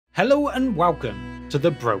Hello and welcome to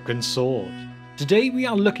the Broken Sword. Today we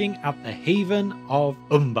are looking at the Haven of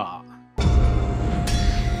Umbar. The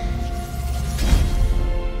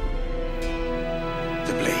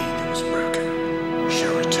blade that was broken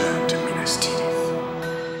shall return to Minas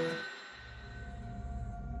Tirith.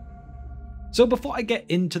 So before I get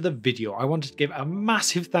into the video, I wanted to give a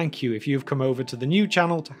massive thank you if you've come over to the new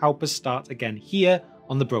channel to help us start again here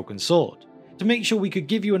on the Broken Sword. To make sure we could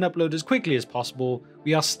give you an upload as quickly as possible,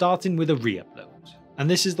 we are starting with a re-upload. And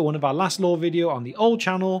this is the one of our last lore video on the old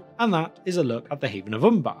channel, and that is a look at the Haven of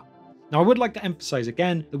Umbar. Now I would like to emphasize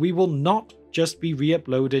again that we will not just be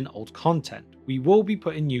re-uploading old content, we will be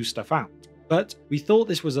putting new stuff out. But we thought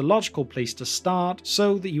this was a logical place to start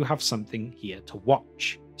so that you have something here to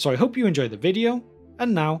watch. So I hope you enjoy the video,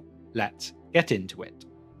 and now let's get into it.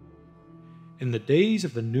 In the days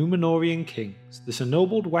of the Numenorean kings, this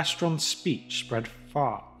ennobled Westron speech spread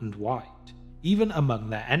far and wide, even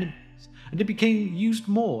among their enemies, and it became used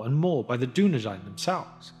more and more by the Dunedain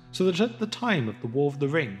themselves, so that at the time of the War of the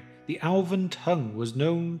Ring, the Elven tongue was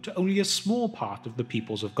known to only a small part of the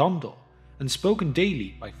peoples of Gondor, and spoken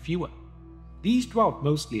daily by fewer. These dwelt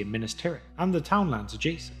mostly in Minas Tirith and the townlands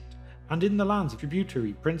adjacent, and in the lands of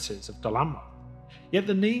tributary princes of Dalamroth. Yet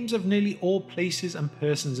the names of nearly all places and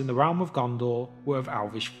persons in the realm of Gondor were of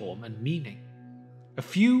Elvish form and meaning. A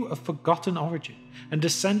few of forgotten origin, and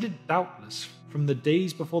descended doubtless from the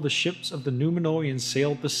days before the ships of the Numenoreans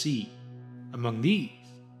sailed the sea. Among these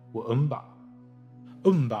were Umbar.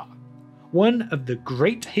 Umbar, one of the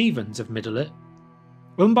great havens of Middle-earth.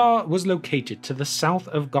 Umbar was located to the south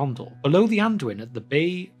of Gondor, below the Anduin at the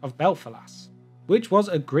Bay of Belfalas, which was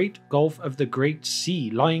a great gulf of the Great Sea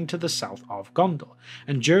lying to the south of Gondor,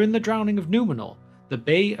 and during the drowning of Numenor, the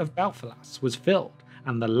Bay of Belfalas was filled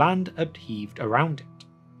and the land upheaved around it.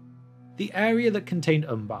 The area that contained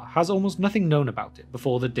Umbar has almost nothing known about it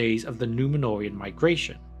before the days of the Numenorean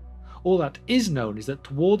migration. All that is known is that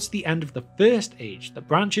towards the end of the First Age, the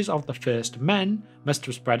branches of the First Men must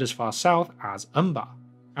have spread as far south as Umbar,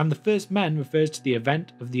 and the First Men refers to the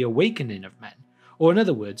event of the awakening of men, or in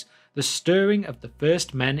other words, the stirring of the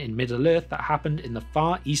first men in Middle-earth that happened in the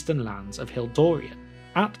far eastern lands of Gondorian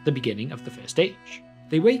at the beginning of the First Age.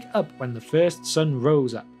 They wake up when the first sun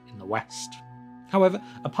rose up in the west. However,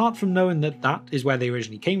 apart from knowing that that is where they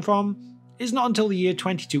originally came from, it's not until the year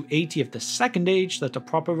 2280 of the Second Age that a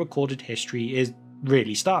proper recorded history is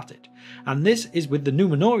really started, and this is with the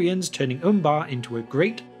Numenoreans turning Umbar into a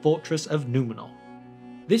great fortress of Numenor.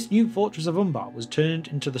 This new fortress of Umbar was turned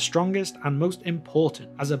into the strongest and most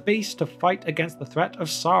important as a base to fight against the threat of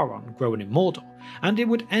Sauron growing in Mordor, and it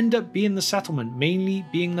would end up being the settlement mainly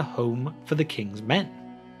being the home for the King's Men.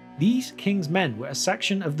 These King's Men were a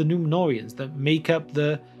section of the Numenoreans that make up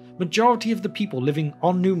the majority of the people living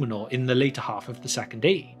on Numenor in the later half of the Second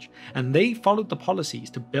Age, and they followed the policies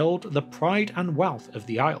to build the pride and wealth of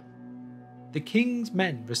the Isle. The King's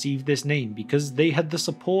Men received this name because they had the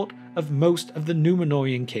support of most of the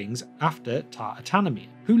Numenorean kings after Tar Atanamir,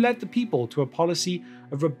 who led the people to a policy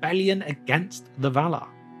of rebellion against the Valar.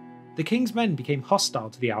 The King's Men became hostile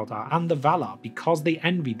to the Eldar and the Valar because they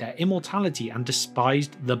envied their immortality and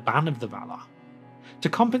despised the ban of the Valar. To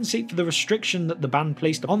compensate for the restriction that the ban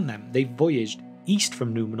placed on them, they voyaged east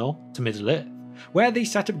from Numenor to Middle-earth, where they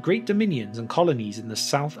set up great dominions and colonies in the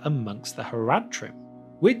south amongst the Harad Trim,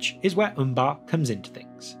 which is where Umbar comes into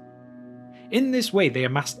things. In this way they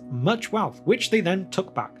amassed much wealth, which they then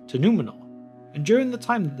took back to Numenor, and during the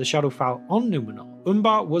time that the shadow fell on Numenor,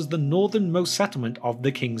 Umbar was the northernmost settlement of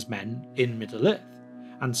the King's Men in Middle-earth,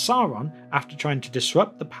 and Sauron, after trying to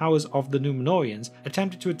disrupt the powers of the Numenoreans,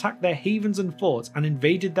 attempted to attack their havens and forts and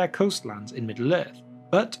invaded their coastlands in Middle-earth,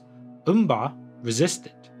 but Umbar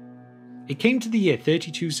resisted. It came to the year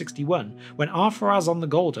 3261 when Ar-Pharazôn the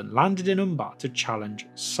Golden landed in Umbar to challenge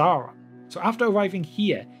Sauron. So after arriving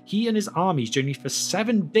here, he and his armies journeyed for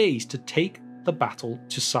 7 days to take the battle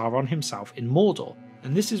to Sauron himself in Mordor,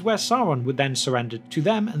 and this is where Sauron would then surrender to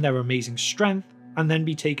them and their amazing strength, and then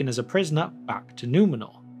be taken as a prisoner back to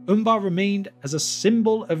Numenor. Umbar remained as a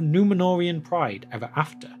symbol of Numenorean pride ever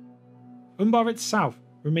after. Umbar itself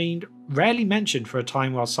remained rarely mentioned for a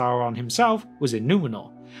time while Sauron himself was in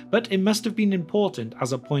Numenor, but it must have been important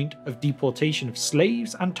as a point of deportation of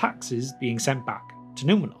slaves and taxes being sent back to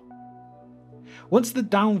Numenor. Once the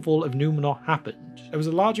downfall of Numenor happened, there was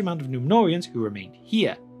a large amount of Numenoreans who remained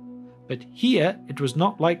here, but here it was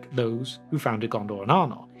not like those who founded Gondor and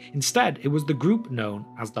Arnor. Instead, it was the group known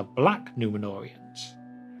as the Black Numenoreans.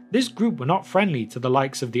 This group were not friendly to the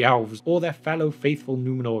likes of the elves or their fellow faithful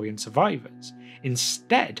Numenorean survivors.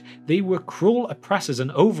 Instead, they were cruel oppressors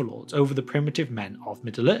and overlords over the primitive men of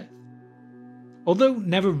Middle-earth. Although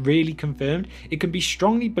never really confirmed, it can be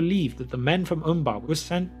strongly believed that the men from Umbar were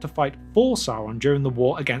sent to fight for Sauron during the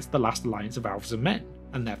war against the last alliance of elves and men,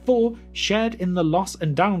 and therefore shared in the loss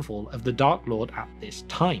and downfall of the Dark Lord at this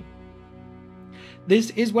time. This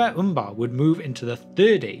is where Umbar would move into the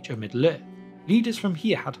Third Age of Middle-earth. Leaders from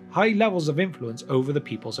here had high levels of influence over the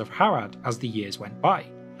peoples of Harad as the years went by,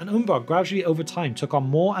 and Umbar gradually over time took on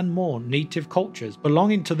more and more native cultures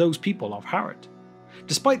belonging to those people of Harad.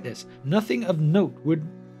 Despite this, nothing of note would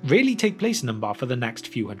really take place in Umbar for the next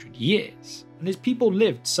few hundred years, and his people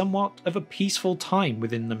lived somewhat of a peaceful time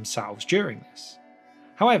within themselves during this.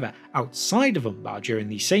 However, outside of Umbar during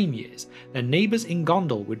these same years, their neighbours in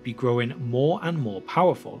Gondor would be growing more and more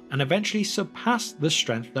powerful and eventually surpass the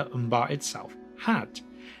strength that Umbar itself had,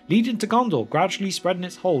 leading to Gondor gradually spreading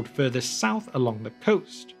its hold further south along the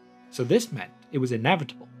coast. So this meant it was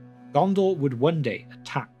inevitable. Gondor would one day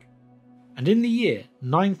attack. And in the year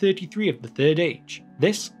 933 of the Third Age,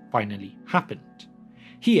 this finally happened.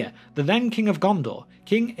 Here, the then King of Gondor,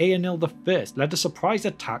 King Eärnil I, led a surprise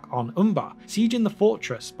attack on Umbar, sieging the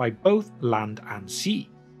fortress by both land and sea.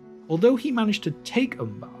 Although he managed to take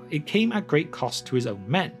Umbar, it came at great cost to his own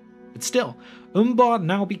men. But still, Umbar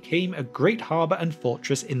now became a great harbour and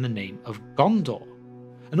fortress in the name of Gondor.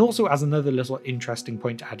 And also, as another little interesting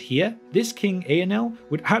point to add here, this King Eärnil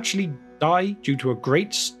would actually die due to a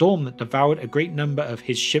great storm that devoured a great number of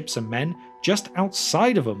his ships and men just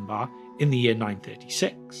outside of Umbar in the year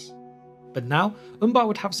 936. But now, Umbar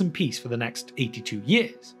would have some peace for the next 82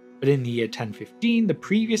 years, but in the year 1015 the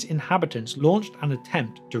previous inhabitants launched an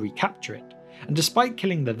attempt to recapture it, and despite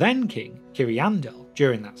killing the then king, Ciriandil,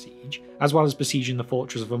 during that siege, as well as besieging the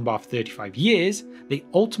fortress of Umbar for 35 years, they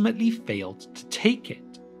ultimately failed to take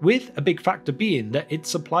it, with a big factor being that its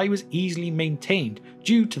supply was easily maintained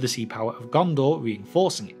due to the sea power of Gondor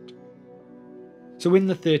reinforcing it. So in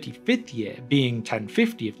the 35th year, being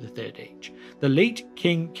 1050 of the Third Age, the late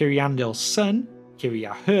King Ciriandil's son,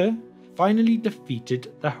 Ciriahur, finally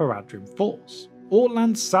defeated the Haradrim force. All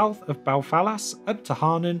lands south of Balfalas up to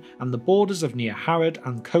Harnan and the borders of near Harad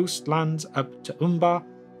and coastlands up to Umbar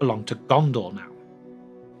belong to Gondor now.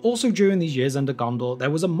 Also during these years under Gondor,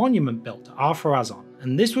 there was a monument built to Ar-Pharazôn,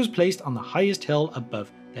 and this was placed on the highest hill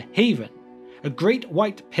above the Haven, a great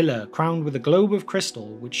white pillar crowned with a globe of crystal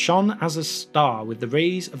which shone as a star with the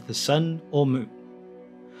rays of the sun or moon.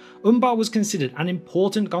 Umbar was considered an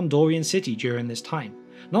important Gondorian city during this time,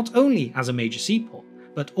 not only as a major seaport,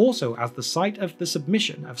 but also as the site of the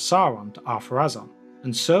submission of Sauron to Ar-Pharazôn,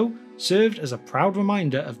 and so served as a proud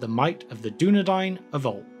reminder of the might of the Dunedain of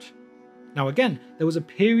old. Now again, there was a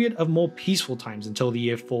period of more peaceful times until the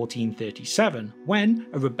year 1437, when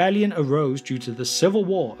a rebellion arose due to the Civil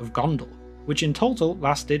War of Gondor, which in total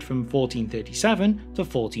lasted from 1437 to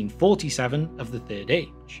 1447 of the Third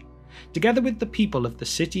Age. Together with the people of the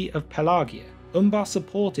city of Pelagia, Umbar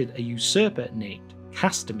supported a usurper named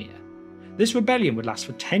Castamir. This rebellion would last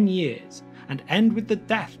for 10 years, and end with the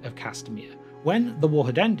death of Castamir. When the war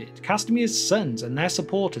had ended, Castamir's sons and their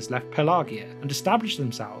supporters left Pelagia and established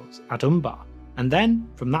themselves at Umbar, and then,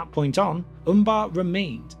 from that point on, Umbar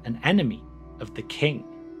remained an enemy of the king.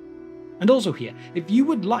 And also here, if you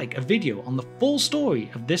would like a video on the full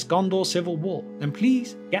story of this Gondor Civil War, then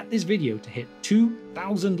please get this video to hit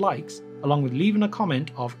 2,000 likes, along with leaving a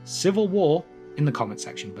comment of Civil War in the comment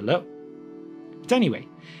section below. But anyway,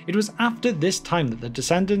 it was after this time that the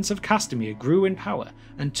descendants of Castamir grew in power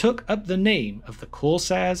and took up the name of the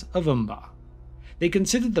Corsairs of Umbar. They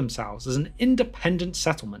considered themselves as an independent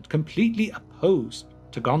settlement completely opposed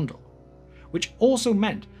to Gondor, which also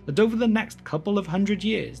meant that over the next couple of hundred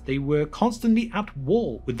years they were constantly at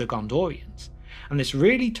war with the Gondorians, and this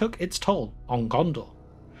really took its toll on Gondor.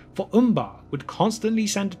 For Umbar would constantly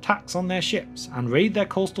send attacks on their ships and raid their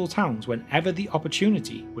coastal towns whenever the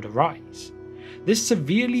opportunity would arise. This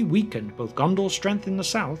severely weakened both Gondor's strength in the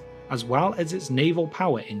south as well as its naval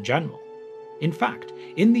power in general. In fact,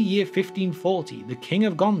 in the year 1540, the king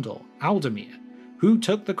of Gondor, Aldemir, who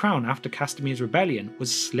took the crown after Castamir's rebellion,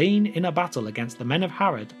 was slain in a battle against the Men of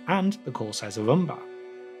Harad and the Corsairs of Umbar.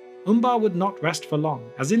 Umbar would not rest for long,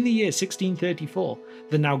 as in the year 1634,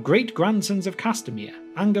 the now great-grandsons of Castamir,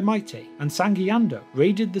 Angamaite and Sangiando,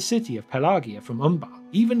 raided the city of Pelagia from Umbar,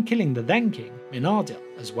 even killing the then king, Minardil,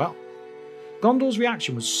 as well. Gondor's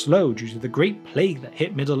reaction was slow due to the Great Plague that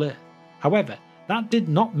hit Middle-earth. However, that did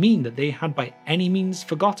not mean that they had by any means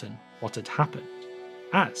forgotten what had happened,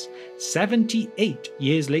 as 78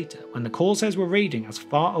 years later, when the Corsairs were raiding as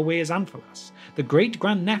far away as Anfalas, the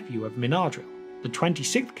great-grandnephew of Minardil, the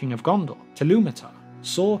 26th king of Gondor, Telúmatar,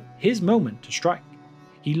 saw his moment to strike.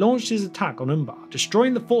 he launched his attack on Umbar,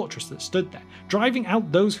 destroying the fortress that stood there, driving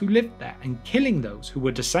out those who lived there and killing those who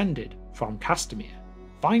were descended from Castamere,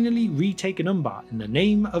 finally retaking Umbar in the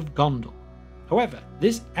name of Gondor. However,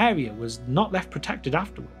 this area was not left protected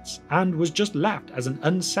afterwards, and was just left as an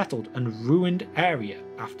unsettled and ruined area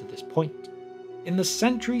after this point. In the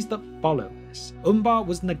centuries that followed this, Umbar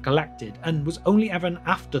was neglected and was only ever an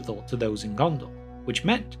afterthought to those in Gondor, which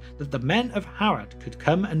meant that the Men of Harad could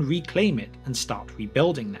come and reclaim it and start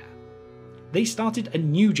rebuilding there. They started a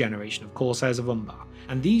new generation of Corsairs of Umbar,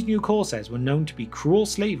 and these new Corsairs were known to be cruel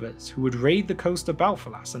slavers who would raid the coast of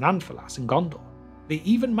Balfalas and Anfalas in Gondor. They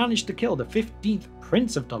even managed to kill the 15th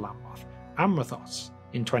Prince of Dol Amroth, Amrothos,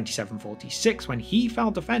 in 2746 when he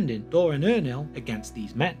fell defending Dor and Ernil against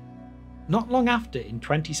these men. Not long after, in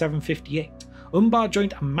 2758, Umbar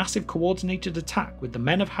joined a massive coordinated attack with the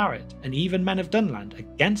Men of Harad and even Men of Dunland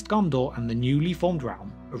against Gondor and the newly formed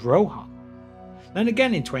realm of Rohan. Then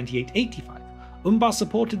again in 2885, Umbar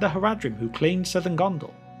supported the Haradrim who claimed southern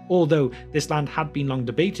Gondor, although this land had been long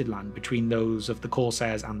debated land between those of the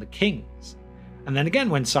Corsairs and the kings. And then again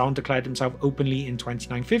when Sauron declared himself openly in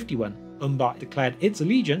 2951, Umbar declared its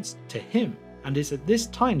allegiance to him, and it's at this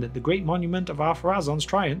time that the great monument of Ar-Pharazôn's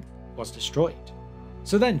triumph was destroyed.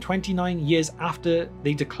 So then 29 years after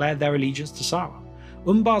they declared their allegiance to Sauron,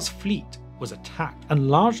 Umbar's fleet was attacked and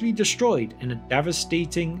largely destroyed in a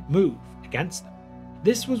devastating move against them.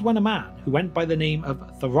 This was when a man who went by the name of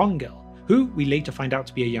Thorongil, who we later find out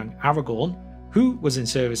to be a young Aragorn, who was in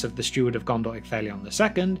service of the steward of Gondor Ecthelion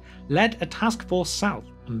II, led a task force south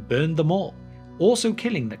and burned them all, also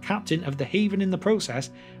killing the captain of the haven in the process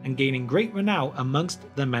and gaining great renown amongst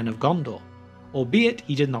the men of Gondor, albeit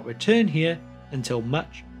he did not return here until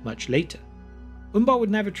much, much later. Umbar would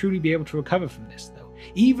never truly be able to recover from this though,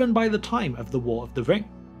 even by the time of the War of the Ring.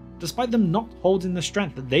 Despite them not holding the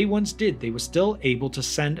strength that they once did, they were still able to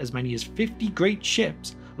send as many as 50 great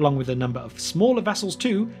ships, along with a number of smaller vessels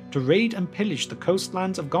too, to raid and pillage the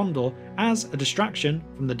coastlands of Gondor as a distraction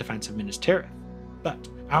from the defence of Minas Tirith. But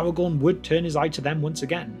Aragorn would turn his eye to them once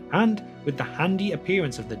again, and with the handy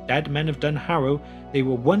appearance of the dead men of Dun Harrow, they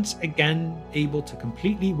were once again able to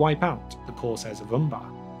completely wipe out the Corsairs of Umbar.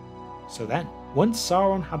 So then, once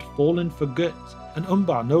Sauron had fallen for good, and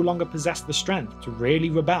Umbar no longer possessed the strength to really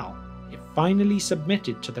rebel, it finally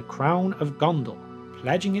submitted to the crown of Gondor,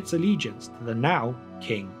 pledging its allegiance to the now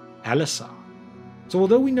King Elessar. So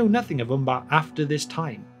although we know nothing of Umbar after this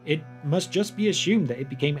time, it must just be assumed that it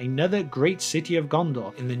became another great city of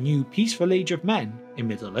Gondor in the new peaceful age of men in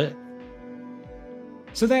Middle-earth.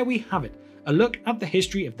 So there we have it, a look at the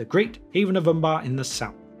history of the great haven of Umbar in the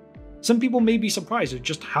south. Some people may be surprised at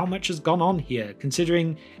just how much has gone on here,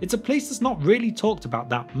 considering it's a place that's not really talked about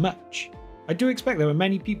that much. I do expect there are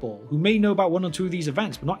many people who may know about one or two of these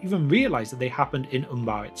events but not even realise that they happened in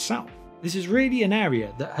Umbar itself. This is really an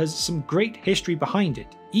area that has some great history behind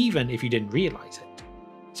it, even if you didn't realise it.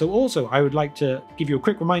 So also I would like to give you a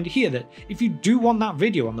quick reminder here that if you do want that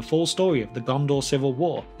video on the full story of the Gondor Civil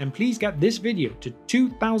War, then please get this video to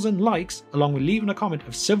 2,000 likes along with leaving a comment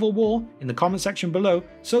of Civil War in the comment section below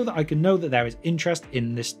so that I can know that there is interest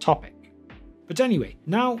in this topic. But anyway,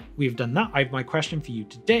 now we've done that, I have my question for you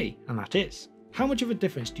today, and that is, how much of a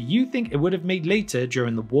difference do you think it would have made later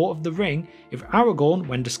during the War of the Ring if Aragorn,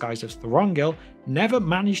 when disguised as Thorongil, never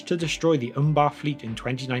managed to destroy the Umbar fleet in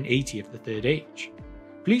 2980 of the Third Age?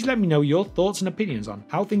 Please let me know your thoughts and opinions on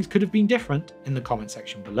how things could have been different in the comment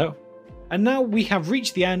section below. And now we have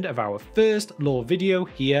reached the end of our first lore video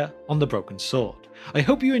here on the Broken Sword. I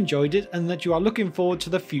hope you enjoyed it and that you are looking forward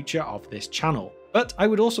to the future of this channel. But I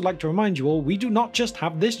would also like to remind you all, we do not just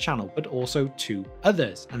have this channel, but also two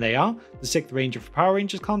others, and they are the 6th Ranger for Power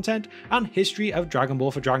Rangers content and History of Dragon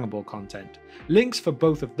Ball for Dragon Ball content. Links for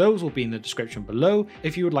both of those will be in the description below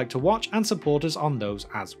if you would like to watch and support us on those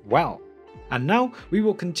as well. And now we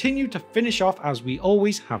will continue to finish off as we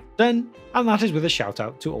always have done, and that is with a shout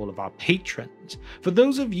out to all of our patrons. For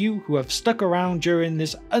those of you who have stuck around during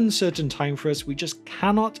this uncertain time for us, we just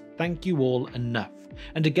cannot thank you all enough.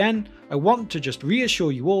 And again, I want to just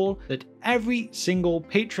reassure you all that every single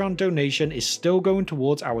Patreon donation is still going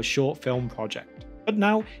towards our short film project. But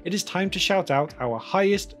now it is time to shout out our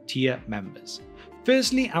highest tier members.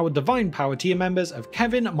 Firstly, our Divine Power tier members of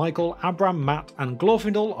Kevin, Michael, Abram, Matt and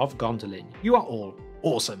Glorfindel of Gondolin. You are all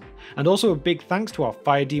awesome. And also a big thanks to our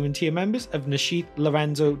Fire Demon tier members of Nashith,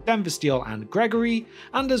 Lorenzo, Denver Steele and Gregory.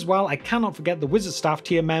 And as well, I cannot forget the Wizard Staff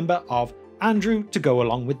tier member of Andrew to go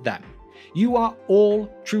along with them. You are all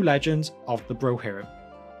true legends of the Brohirrim.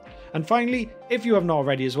 And finally, if you have not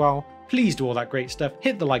already as well, please do all that great stuff.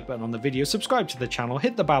 Hit the like button on the video, subscribe to the channel,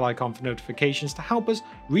 hit the bell icon for notifications to help us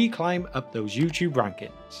reclimb up those YouTube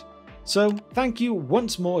rankings. So thank you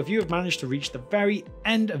once more if you have managed to reach the very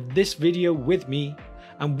end of this video with me,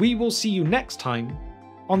 and we will see you next time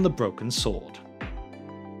on the Broken Sword.